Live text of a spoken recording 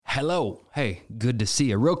Hello. Hey, good to see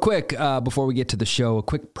you. Real quick, before we get to the show, a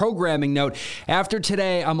quick programming note. After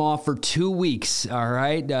today, I'm off for 2 weeks, all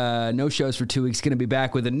right? No shows for 2 weeks. Going to be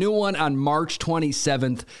back with a new one on March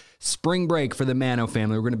 27th. Spring break for the Mano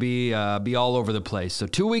family. We're going to be all over the place. So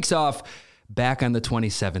 2 weeks off, back on the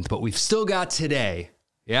 27th. But we've still got today.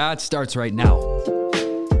 Yeah, it starts right now.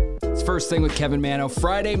 First thing with Kevin Mano,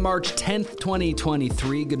 Friday, March 10th,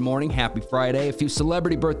 2023. Good morning. Happy Friday. A few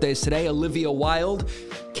celebrity birthdays today. Olivia Wilde,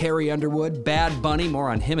 Carrie Underwood, Bad Bunny, more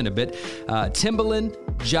on him in a bit, Timbaland,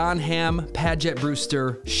 John Hamm, Paget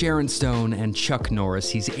Brewster, Sharon Stone, and Chuck Norris.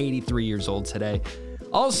 He's 83 years old today.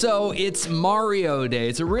 Also, it's Mario Day.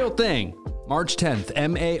 It's a real thing. March 10th,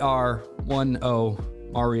 M-A-R-1-O.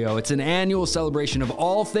 Mario. It's an annual celebration of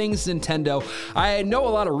all things Nintendo. I know a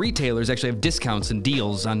lot of retailers actually have discounts and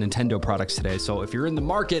deals on Nintendo products today, so if you're in the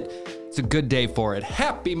market, it's a good day for it.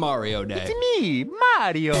 Happy Mario Day. It's me,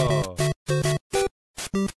 Mario.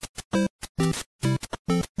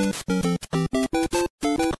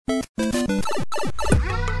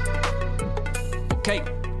 Okay.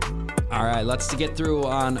 All right, let's get through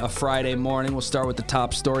on a Friday morning. We'll start with the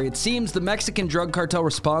top story. It seems the Mexican drug cartel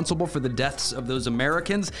responsible for the deaths of those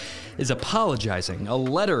Americans is apologizing. A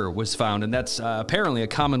letter was found, and that's apparently a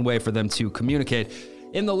common way for them to communicate.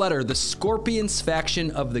 In the letter, the Scorpions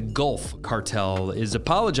faction of the Gulf Cartel is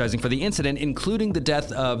apologizing for the incident, including the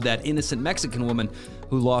death of that innocent Mexican woman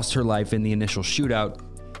who lost her life in the initial shootout.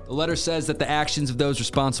 The letter says that the actions of those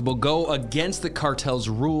responsible go against the cartel's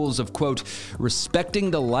rules of, quote,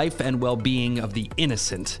 respecting the life and well-being of the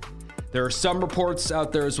innocent. There are some reports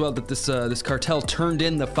out there as well that this cartel turned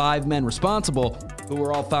in the 5 men responsible, who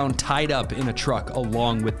were all found tied up in a truck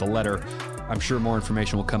along with the letter. I'm sure more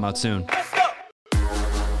information will come out soon.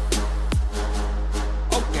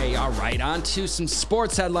 All right, on to some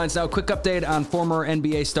sports headlines now. Quick update on former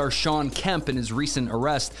NBA star Shawn Kemp and his recent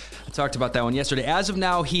arrest. I talked about that one yesterday. As of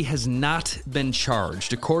now, he has not been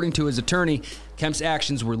charged. According to his attorney, Kemp's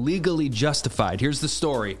actions were legally justified. Here's the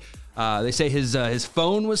story. They say his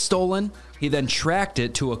phone was stolen. He then tracked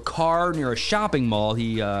it to a car near a shopping mall.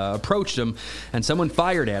 He approached him, and someone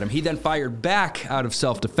fired at him. He then fired back out of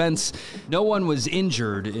self-defense. No one was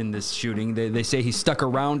injured in this shooting. They say he stuck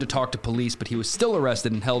around to talk to police, but he was still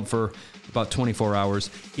arrested and held for about 24 hours.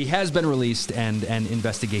 He has been released, and an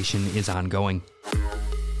investigation is ongoing.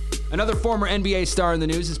 Another former NBA star in the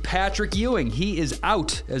news is Patrick Ewing. He is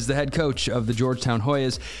out as the head coach of the Georgetown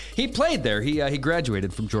Hoyas. He played there. He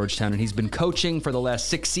graduated from Georgetown, and he's been coaching for the last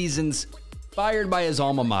 6 seasons, fired by his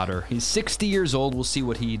alma mater. He's 60 years old. We'll see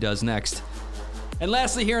what he does next. And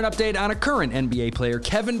lastly, here an update on a current NBA player.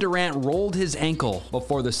 Kevin Durant rolled his ankle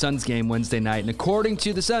before the Suns game Wednesday night, and according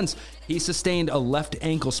to the Suns, he sustained a left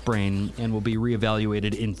ankle sprain and will be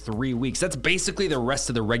reevaluated in 3 weeks. That's basically the rest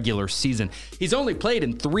of the regular season. He's only played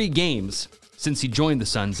in 3 games since he joined the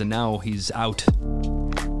Suns, and now he's out.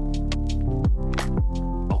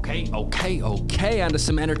 Okay. On to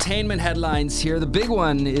some entertainment headlines here. The big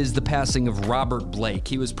one is the passing of Robert Blake.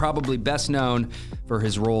 He was probably best known for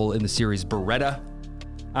his role in the series Beretta.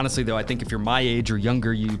 Honestly, though, I think if you're my age or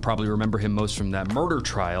younger, you probably remember him most from that murder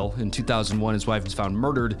trial. In 2001, his wife was found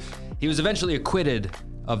murdered. He was eventually acquitted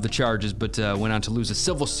of the charges, but went on to lose a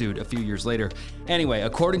civil suit a few years later. Anyway,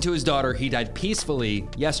 according to his daughter, he died peacefully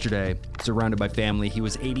yesterday, surrounded by family. He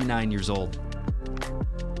was 89 years old.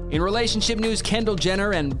 In relationship news, Kendall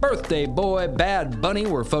Jenner and birthday boy Bad Bunny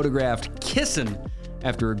were photographed kissing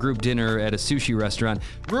after a group dinner at a sushi restaurant.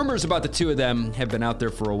 Rumors about the two of them have been out there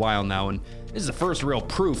for a while now, and this is the first real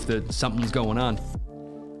proof that something's going on.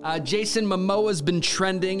 Jason Momoa's been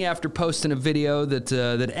trending after posting a video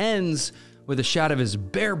that ends with a shot of his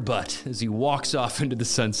bare butt as he walks off into the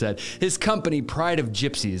sunset. His company, Pride of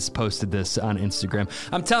Gypsies, posted this on Instagram.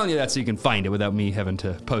 I'm telling you that so you can find it without me having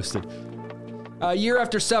to post it. A year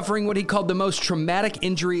after suffering what he called the most traumatic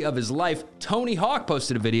injury of his life, Tony Hawk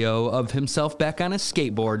posted a video of himself back on his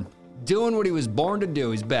skateboard, doing what he was born to do.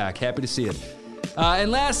 He's back. Happy to see it. And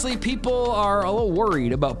lastly, people are a little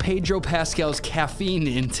worried about Pedro Pascal's caffeine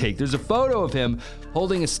intake. There's a photo of him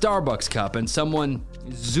holding a Starbucks cup, and someone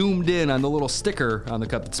zoomed in on the little sticker on the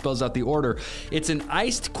cup that spells out the order. It's an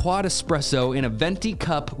iced quad espresso in a venti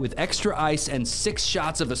cup with extra ice and 6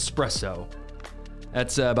 shots of espresso.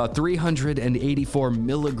 That's about 384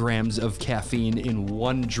 milligrams of caffeine in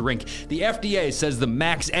one drink. The FDA says the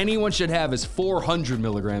max anyone should have is 400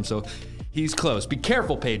 milligrams, so he's close. Be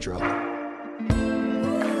careful, Pedro.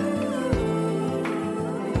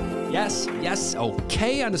 Yes.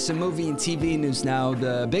 Okay, on to some movie and TV news now.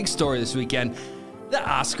 The big story this weekend, the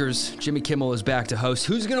Oscars. Jimmy Kimmel is back to host.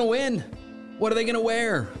 Who's going to win? What are they going to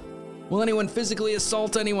wear? Will anyone physically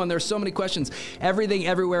assault anyone? There's so many questions. Everything,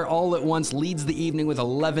 Everywhere, All at Once leads the evening with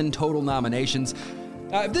 11 total nominations.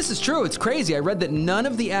 If this is true, it's crazy. I read that none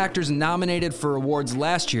of the actors nominated for awards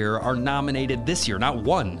last year are nominated this year, not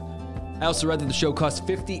one. I also read that the show cost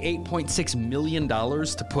 $58.6 million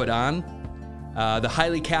to put on. The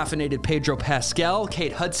highly caffeinated Pedro Pascal,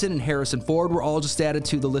 Kate Hudson, and Harrison Ford were all just added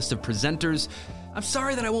to the list of presenters. I'm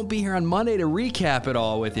sorry that I won't be here on Monday to recap it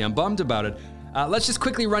all with you. I'm bummed about it. Let's just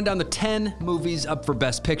quickly run down the 10 movies up for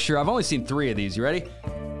Best Picture. I've only seen 3 of these. You ready?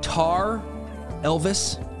 Tar,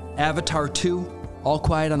 Elvis, Avatar 2, All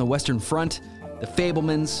Quiet on the Western Front, The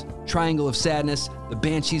Fabelmans, Triangle of Sadness, The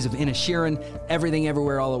Banshees of Inisherin, Everything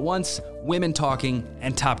Everywhere All at Once, Women Talking,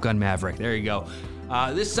 and Top Gun Maverick. There you go.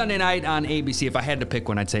 This Sunday night on ABC, if I had to pick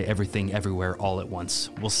one, I'd say Everything Everywhere All at Once.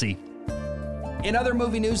 We'll see. In other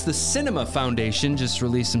movie news, the Cinema Foundation just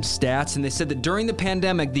released some stats, and they said that during the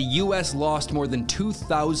pandemic, the U.S. lost more than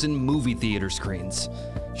 2,000 movie theater screens.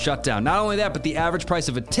 Shut down. Not only that, but the average price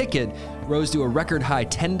of a ticket rose to a record high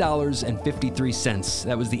 $10.53.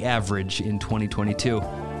 That was the average in 2022.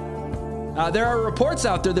 There are reports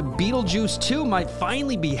out there that Beetlejuice 2 might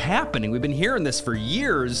finally be happening. We've been hearing this for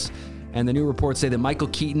years, and the new reports say that Michael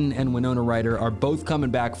Keaton and Winona Ryder are both coming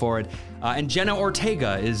back for it. And Jenna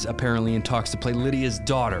Ortega is apparently in talks to play Lydia's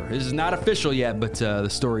daughter. This is not official yet, but the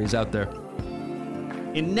story is out there.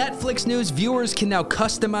 In Netflix news, viewers can now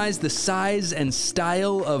customize the size and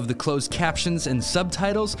style of the closed captions and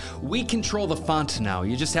subtitles. We control the font now.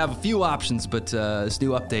 You just have a few options, but this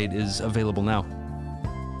new update is available now.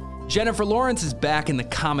 Jennifer Lawrence is back in the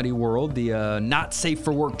comedy world. The Not Safe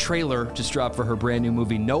for Work trailer just dropped for her brand new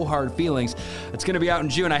movie, No Hard Feelings. It's going to be out in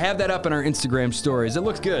June. I have that up in our Instagram stories. It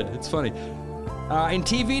looks good. It's funny. In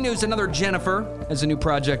TV news, another Jennifer has a new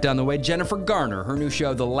project on the way. Jennifer Garner, her new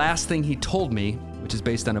show, The Last Thing He Told Me, which is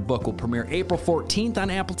based on a book, will premiere April 14th on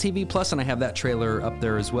Apple TV+, and I have that trailer up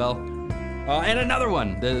there as well. And another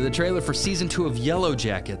one, the trailer for Season 2 of Yellow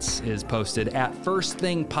Jackets is posted at First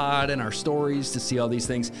Thing Pod in our stories to see all these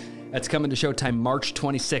things. That's coming to Showtime March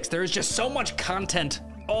 26th. There is just so much content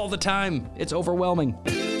all the time. It's overwhelming.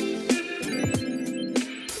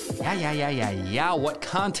 Yeah. What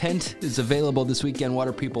content is available this weekend? What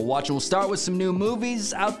are people watching? We'll start with some new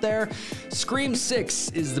movies out there. Scream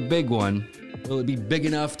 6 is the big one. Will it be big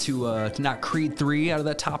enough to knock Creed 3 out of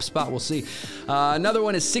that top spot? We'll see. Another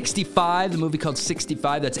one is 65, the movie called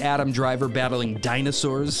 65. That's Adam Driver battling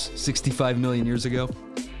dinosaurs 65 million years ago.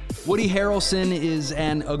 Woody Harrelson is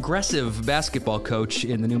an aggressive basketball coach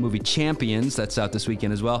in the new movie Champions. That's out this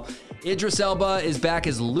weekend as well. Idris Elba is back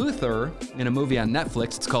as Luther in a movie on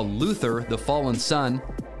Netflix. It's called Luther, The Fallen Son.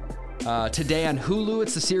 Today on Hulu,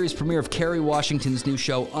 it's the series premiere of Kerry Washington's new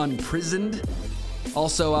show, Unprisoned.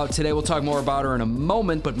 Also out today, we'll talk more about her in a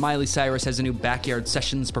moment, but Miley Cyrus has a new Backyard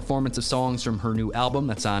Sessions performance of songs from her new album.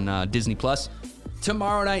 That's on Disney+.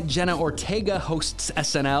 Tomorrow night, Jenna Ortega hosts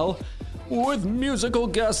SNL with musical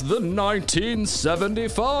guest The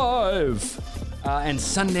 1975. And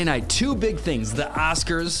Sunday night, 2 big things. The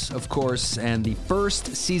Oscars, of course, and the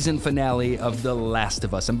first season finale of The Last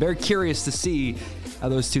of Us. I'm very curious to see how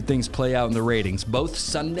those 2 things play out in the ratings, both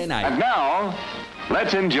Sunday night. And now,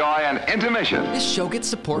 let's enjoy an intermission. This show gets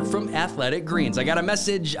support from Athletic Greens. I got a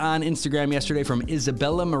message on Instagram yesterday from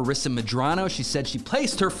Isabella Marissa Medrano. She said she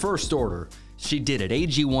placed her first order. She did it.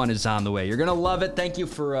 AG1 is on the way. You're going to love it. Thanks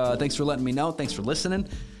for letting me know. Thanks for listening.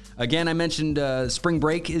 Again, I mentioned spring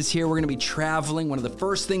break is here. We're going to be traveling. One of the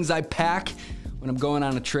first things I pack when I'm going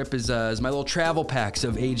on a trip is my little travel packs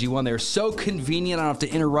of AG1. They're so convenient. I don't have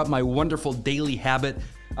to interrupt my wonderful daily habit.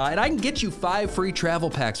 And I can get you 5 free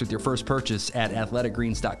travel packs with your first purchase at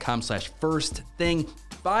athleticgreens.com/firstthing.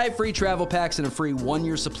 5 free travel packs and a free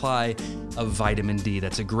 1-year supply of vitamin D.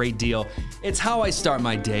 That's a great deal. It's how I start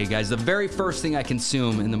my day, guys. The very first thing I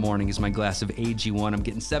consume in the morning is my glass of AG1. I'm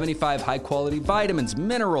getting 75 high-quality vitamins,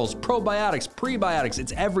 minerals, probiotics, prebiotics.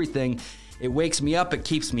 It's everything. It wakes me up. It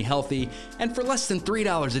keeps me healthy. And for less than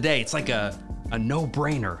 $3 a day, it's like a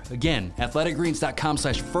no-brainer. Again,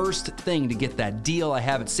 athleticgreens.com/firstthing to get that deal. I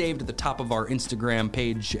have it saved at the top of our Instagram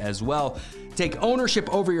page as well. Take ownership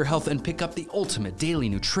over your health and pick up the ultimate daily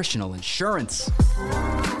nutritional insurance.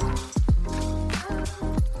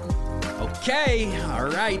 Okay, all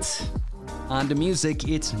right. On to music.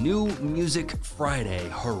 It's New Music Friday.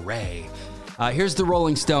 Hooray. Here's the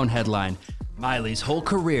Rolling Stone headline. Miley's whole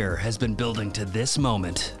career has been building to this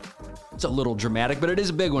moment. It's a little dramatic, but it is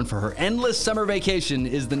a big one for her. Endless Summer Vacation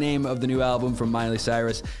is the name of the new album from Miley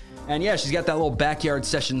Cyrus. And yeah, she's got that little Backyard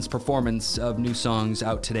Sessions performance of new songs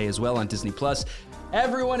out today as well on Disney+.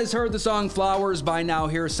 Everyone has heard the song Flowers by now.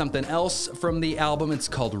 Here's something else from the album. It's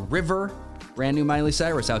called River. Brand new Miley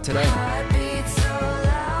Cyrus out today.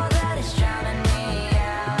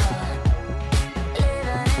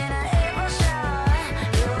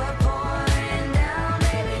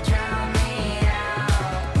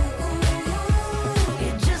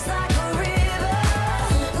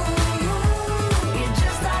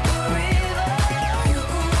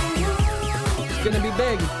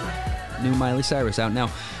 Big. New Miley Cyrus out now.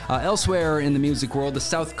 Elsewhere in the music world, the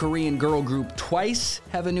South Korean girl group Twice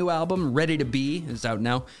have a new album. Ready to Be is out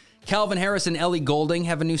now. Calvin Harris and Ellie Goulding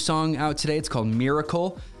have a new song out today. It's called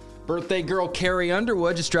Miracle. Birthday girl Carrie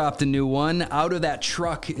Underwood just dropped a new one. Out of That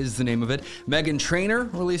Truck is the name of it. Meghan Trainor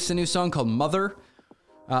released a new song called Mother.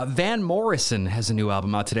 Van Morrison has a new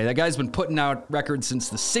album out today. That guy's been putting out records since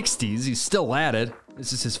the 60s. He's still at it.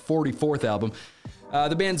 This is his 44th album.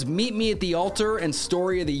 The bands Meet Me at the Altar and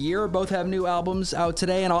Story of the Year both have new albums out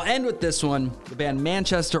today. And I'll end with this one. The band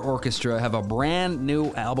Manchester Orchestra have a brand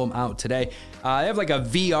new album out today. They have like a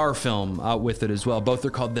VR film out with it as well. Both are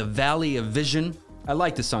called The Valley of Vision. I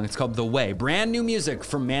like this song. It's called The Way. Brand new music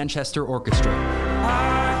from Manchester Orchestra.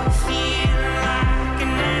 I feel like an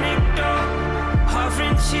anecdote,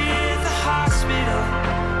 hovering to the hospital,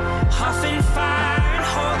 huffing fire and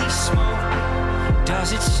holy smoke.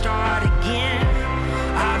 Does it start again?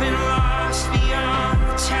 I've been lost beyond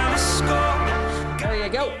the telescope. There you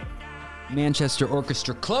go. Manchester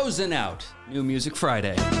Orchestra closing out New Music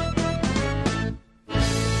Friday.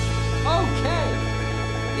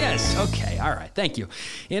 Yes, okay, all right, thank you.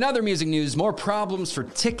 In other music news, more problems for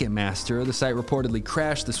Ticketmaster. The site reportedly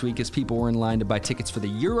crashed this week as people were in line to buy tickets for the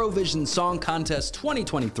Eurovision Song Contest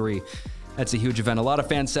 2023. That's a huge event. A lot of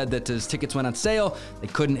fans said that as tickets went on sale, they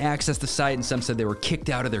couldn't access the site, and some said they were kicked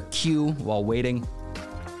out of their queue while waiting.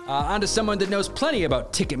 On to someone that knows plenty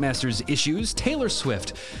about Ticketmaster's issues, Taylor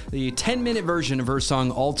Swift. The 10-minute version of her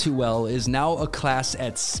song All Too Well is now a class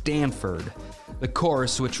at Stanford. The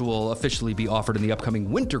course, which will officially be offered in the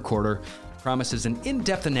upcoming winter quarter, promises an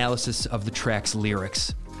in-depth analysis of the track's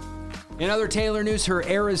lyrics. In other Taylor news, her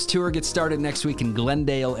Eras Tour gets started next week in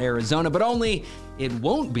Glendale, Arizona, but only it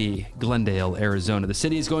won't be Glendale, Arizona. The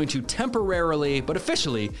city is going to temporarily, but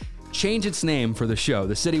officially, change its name for the show.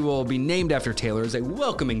 The city will be named after Taylor as a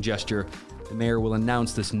welcoming gesture. The mayor will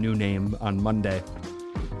announce this new name on Monday.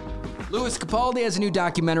 Louis Capaldi has a new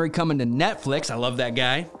documentary coming to Netflix. I love that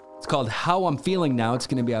guy. It's called How I'm Feeling Now. It's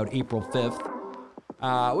going to be out April 5th.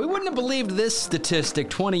 We wouldn't have believed this statistic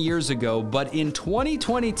 20 years ago, but in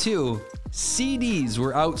 2022, CDs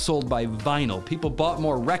were outsold by vinyl. People bought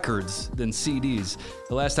more records than CDs.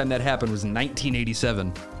 The last time that happened was in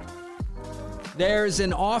 1987. There's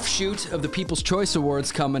an offshoot of the People's Choice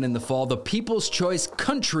Awards coming in the fall, the People's Choice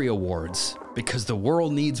Country Awards, because the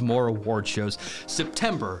world needs more award shows.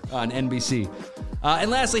 September on NBC. And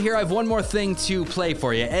lastly here, I have one more thing to play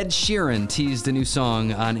for you. Ed Sheeran teased a new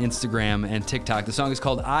song on Instagram and TikTok. The song is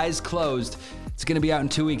called Eyes Closed. It's going to be out in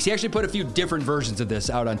 2 weeks. He actually put a few different versions of this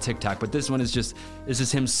out on TikTok, but this one is this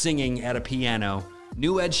is him singing at a piano.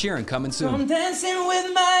 New Ed Sheeran coming soon. I'm dancing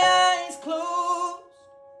with my eyes closed,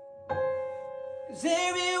 'cause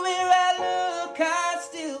everywhere I look, I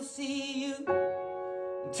still see you.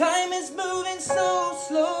 Time is moving so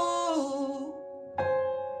slow,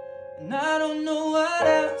 and I don't know what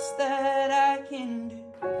else that I can do.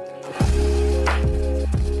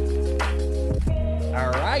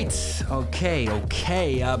 All right. Okay.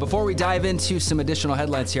 Before we dive into some additional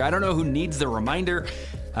headlines here, I don't know who needs the reminder,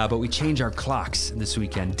 but we change our clocks this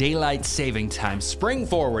weekend. Daylight saving time. Spring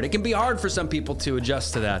forward. It can be hard for some people to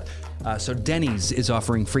adjust to that. So Denny's is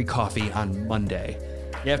offering free coffee on Monday.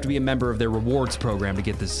 You have to be a member of their rewards program to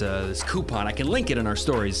get this coupon. I can link it in our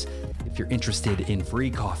stories if you're interested in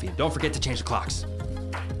free coffee. Don't forget to change the clocks.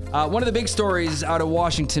 One of the big stories out of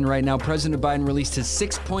Washington right now, President Biden released his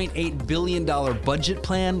 $6.8 billion budget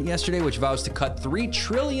plan yesterday, which vows to cut $3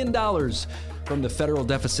 trillion from the federal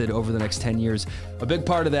deficit over the next 10 years. A big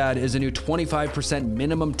part of that is a new 25%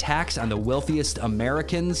 minimum tax on the wealthiest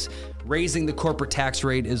Americans. Raising the corporate tax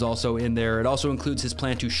rate is also in there. It also includes his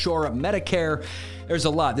plan to shore up Medicare. There's a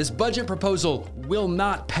lot. This budget proposal will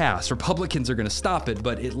not pass. Republicans are going to stop it,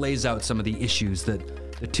 but it lays out some of the issues that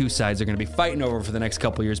the two sides are going to be fighting over for the next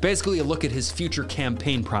couple of years. Basically, a look at his future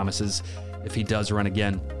campaign promises if he does run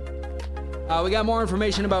again. We got more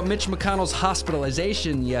information about Mitch McConnell's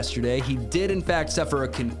hospitalization yesterday. He did, in fact, suffer a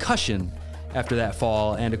concussion after that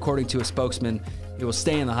fall, and according to a spokesman, he will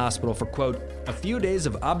stay in the hospital for, quote, a few days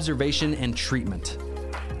of observation and treatment.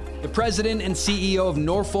 The president and CEO of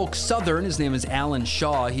Norfolk Southern, his name is Alan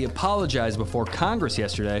Shaw, he apologized before Congress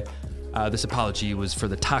yesterday. This apology was for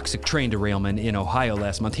the toxic train derailment in Ohio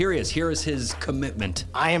last month. Here he is. Here is his commitment.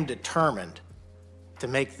 I am determined to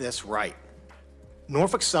make this right.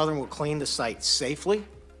 Norfolk Southern will clean the site safely,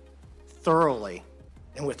 thoroughly,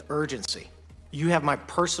 and with urgency. You have my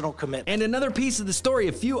personal commitment. And another piece of the story,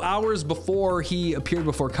 a few hours before he appeared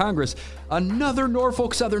before Congress, another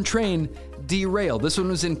Norfolk Southern train derailed. This one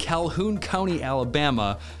was in Calhoun County,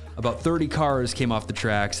 Alabama. About 30 cars came off the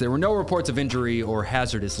tracks. There were no reports of injury or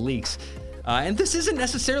hazardous leaks. And this isn't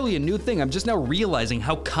necessarily a new thing. I'm just now realizing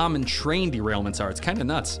how common train derailments are. It's kind of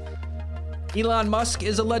nuts. Elon Musk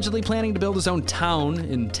is allegedly planning to build his own town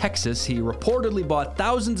in Texas. He reportedly bought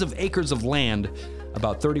thousands of acres of land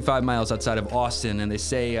about 35 miles outside of Austin, and they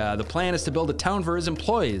say the plan is to build a town for his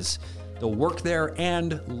employees. They'll work there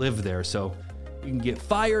and live there, so you can get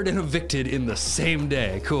fired and evicted in the same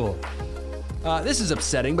day. Cool. This is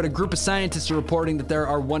upsetting, but a group of scientists are reporting that there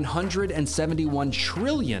are 171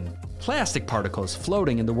 trillion plastic particles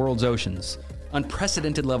floating in the world's oceans.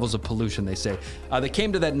 Unprecedented levels of pollution, they say. They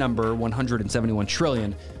came to that number, 171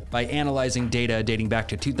 trillion, by analyzing data dating back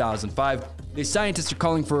to 2005. The scientists are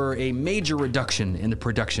calling for a major reduction in the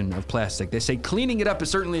production of plastic. They say cleaning it up is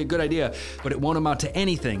certainly a good idea, but it won't amount to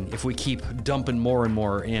anything if we keep dumping more and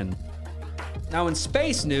more in. Now in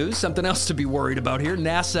space news, something else to be worried about here.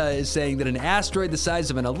 NASA is saying that an asteroid the size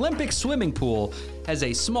of an Olympic swimming pool has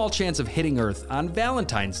a small chance of hitting Earth on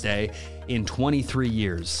Valentine's Day in 23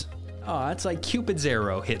 years. Oh, that's like Cupid's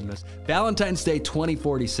arrow hitting us. Valentine's Day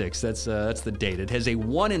 2046, that's the date. It has a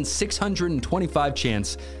 1 in 625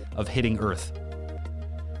 chance of hitting Earth.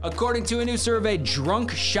 According to a new survey, drunk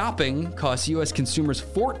shopping cost U.S. consumers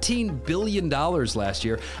 $14 billion last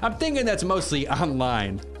year. I'm thinking that's mostly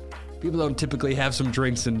online. People don't typically have some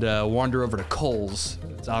drinks and wander over to Kohl's.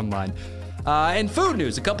 It's online. And food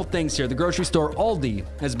news, a couple things here. The grocery store Aldi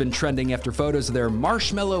has been trending after photos of their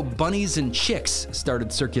marshmallow bunnies and chicks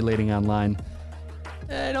started circulating online.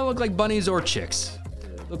 They don't look like bunnies or chicks.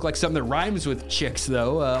 They look like something that rhymes with chicks,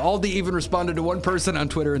 though. Aldi even responded to one person on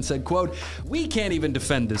Twitter and said, quote, "We can't even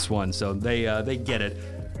defend this one," so they get it.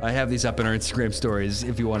 I have these up in our Instagram stories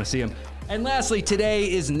if you want to see them. And lastly,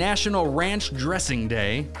 today is National Ranch Dressing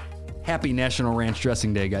Day. Happy National Ranch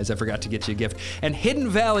Dressing Day, guys. I forgot to get you a gift. And Hidden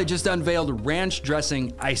Valley just unveiled ranch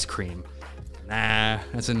dressing ice cream. Nah,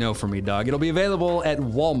 that's a no for me, dog. It'll be available at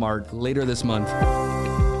Walmart later this month.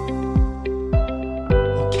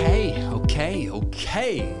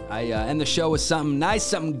 Okay. I end the show with something nice,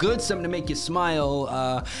 something good, something to make you smile.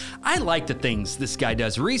 I like the things this guy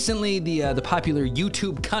does. Recently, the popular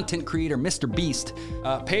YouTube content creator Mr. Beast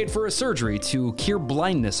paid for a surgery to cure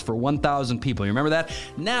blindness for 1,000 people. You remember that?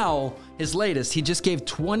 Now, his latest, he just gave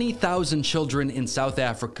 20,000 children in South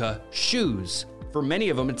Africa shoes. For many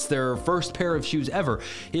of them, it's their first pair of shoes ever.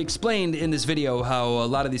 He explained in this video how a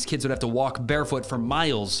lot of these kids would have to walk barefoot for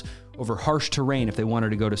miles over harsh terrain if they wanted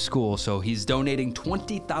to go to school. So he's donating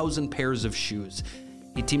 20,000 pairs of shoes.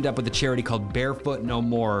 He teamed up with a charity called Barefoot No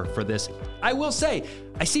More for this. I will say,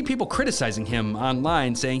 I see people criticizing him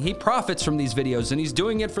online saying he profits from these videos and he's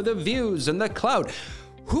doing it for the views and the clout.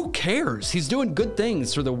 Who cares? He's doing good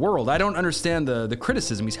things for the world. I don't understand the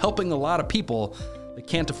criticism. He's helping a lot of people that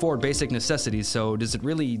can't afford basic necessities, so does it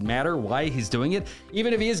really matter why he's doing it?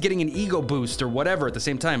 Even if he is getting an ego boost or whatever at the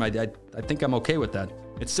same time, I think I'm okay with that.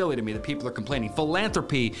 It's silly to me that people are complaining.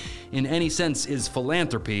 Philanthropy, in any sense, is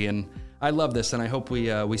philanthropy, and I love this, and I hope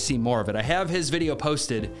we see more of it. I have his video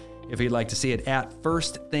posted, if you'd like to see it, at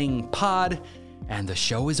First Thing Pod, and the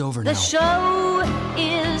show is over now. The show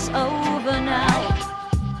is over now.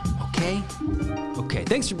 Okay,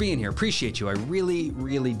 thanks for being here. Appreciate you. I really,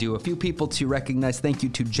 really do. A few people to recognize. Thank you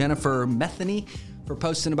to Jennifer Metheny for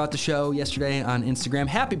posting about the show yesterday on Instagram.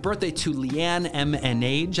 Happy birthday to Leanne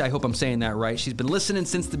MNH. I hope I'm saying that right. She's been listening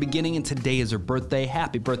since the beginning, and today is her birthday.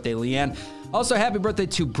 Happy birthday, Leanne. Also, happy birthday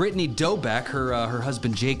to Brittany Dobeck. Her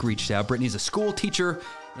husband Jake reached out. Brittany's a school teacher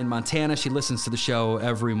in Montana. She listens to the show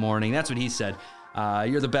every morning. That's what he said.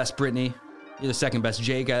 You're the best, Brittany. You're the second best,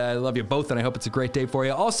 Jake. I love you both, and I hope it's a great day for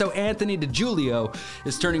you. Also, Anthony DiGiulio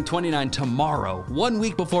is turning 29 tomorrow, 1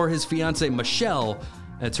 week before his fiancée, Michelle.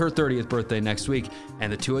 It's her 30th birthday next week,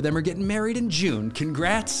 and the two of them are getting married in June.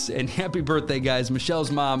 Congrats, and happy birthday, guys.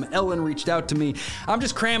 Michelle's mom, Ellen, reached out to me. I'm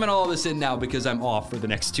just cramming all this in now because I'm off for the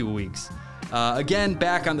next 2 weeks. Again,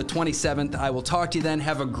 back on the 27th. I will talk to you then.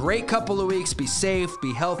 Have a great couple of weeks. Be safe,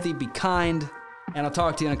 be healthy, be kind. And I'll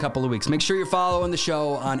talk to you in a couple of weeks. Make sure you're following the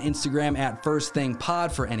show on Instagram at First Thing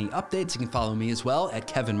Pod for any updates. You can follow me as well at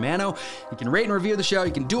Kevin Mano. You can rate and review the show.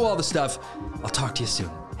 You can do all the stuff. I'll talk to you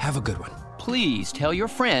soon. Have a good one. Please tell your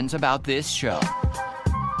friends about this show.